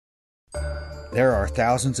There are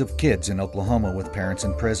thousands of kids in Oklahoma with parents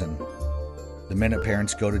in prison. The minute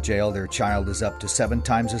parents go to jail, their child is up to 7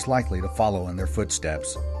 times as likely to follow in their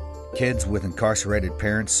footsteps. Kids with incarcerated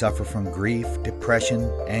parents suffer from grief, depression,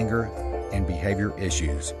 anger, and behavior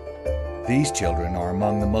issues. These children are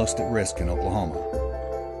among the most at risk in Oklahoma.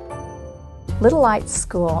 Little Lights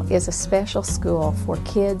School is a special school for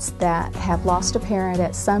kids that have lost a parent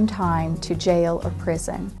at some time to jail or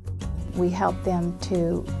prison. We help them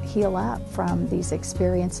to heal up from these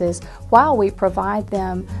experiences while we provide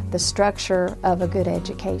them the structure of a good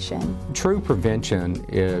education. True prevention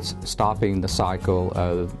is stopping the cycle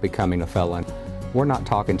of becoming a felon. We're not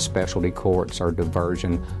talking specialty courts or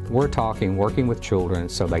diversion. We're talking working with children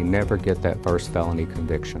so they never get that first felony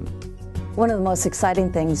conviction. One of the most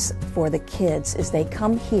exciting things for the kids is they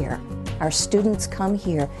come here, our students come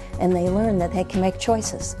here, and they learn that they can make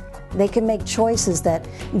choices. They can make choices that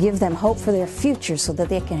give them hope for their future so that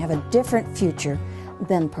they can have a different future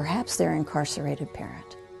than perhaps their incarcerated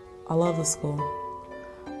parent. I love the school.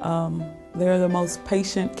 They're the most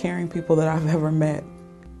patient, caring people that I've ever met.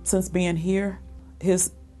 Since being here,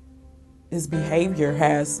 his behavior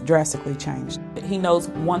has drastically changed. He knows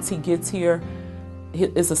once he gets here,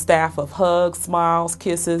 it's a staff of hugs, smiles,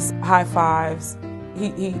 kisses, high fives.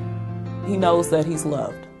 He knows that he's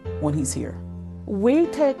loved when he's here. We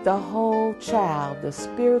take the whole child, the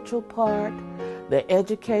spiritual part, the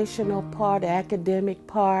educational part, academic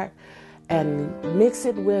part, and mix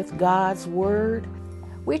it with God's Word.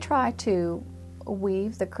 We try to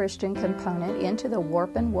weave the Christian component into the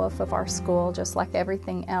warp and woof of our school, just like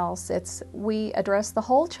everything else. We address the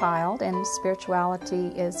whole child, and spirituality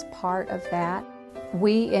is part of that.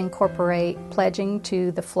 We incorporate pledging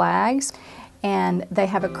to the flags, and they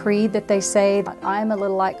have a creed that they say, I'm a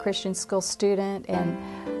Little Light Christian School student,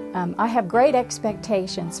 and I have great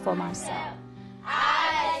expectations for myself.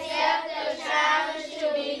 I accept the challenge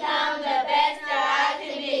to become the best that I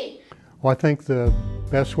can be. Well, I think the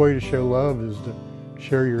best way to show love is to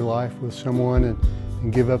share your life with someone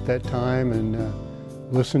and give up that time and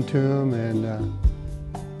listen to them and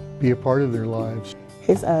be a part of their lives.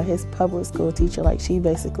 His public school teacher, she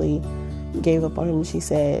basically gave up on him. She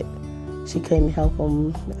said she couldn't help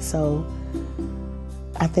him. So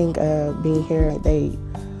I think being here, they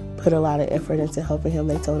put a lot of effort into helping him.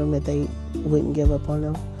 They told him that they wouldn't give up on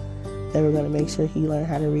him. They were going to make sure he learned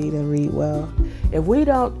how to read and read well. If we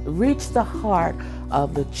don't reach the heart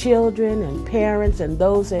of the children and parents and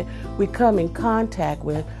those that we come in contact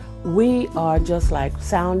with, we are just like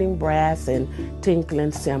sounding brass and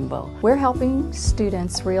tinkling cymbal. We're helping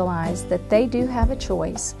students realize that they do have a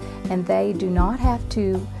choice, and they do not have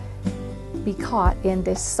to be caught in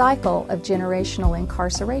this cycle of generational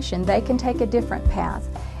incarceration. They can take a different path.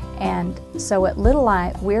 And so at Little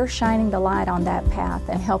Light, we're shining the light on that path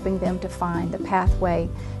and helping them to find the pathway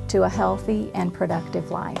to a healthy and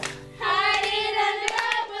productive life.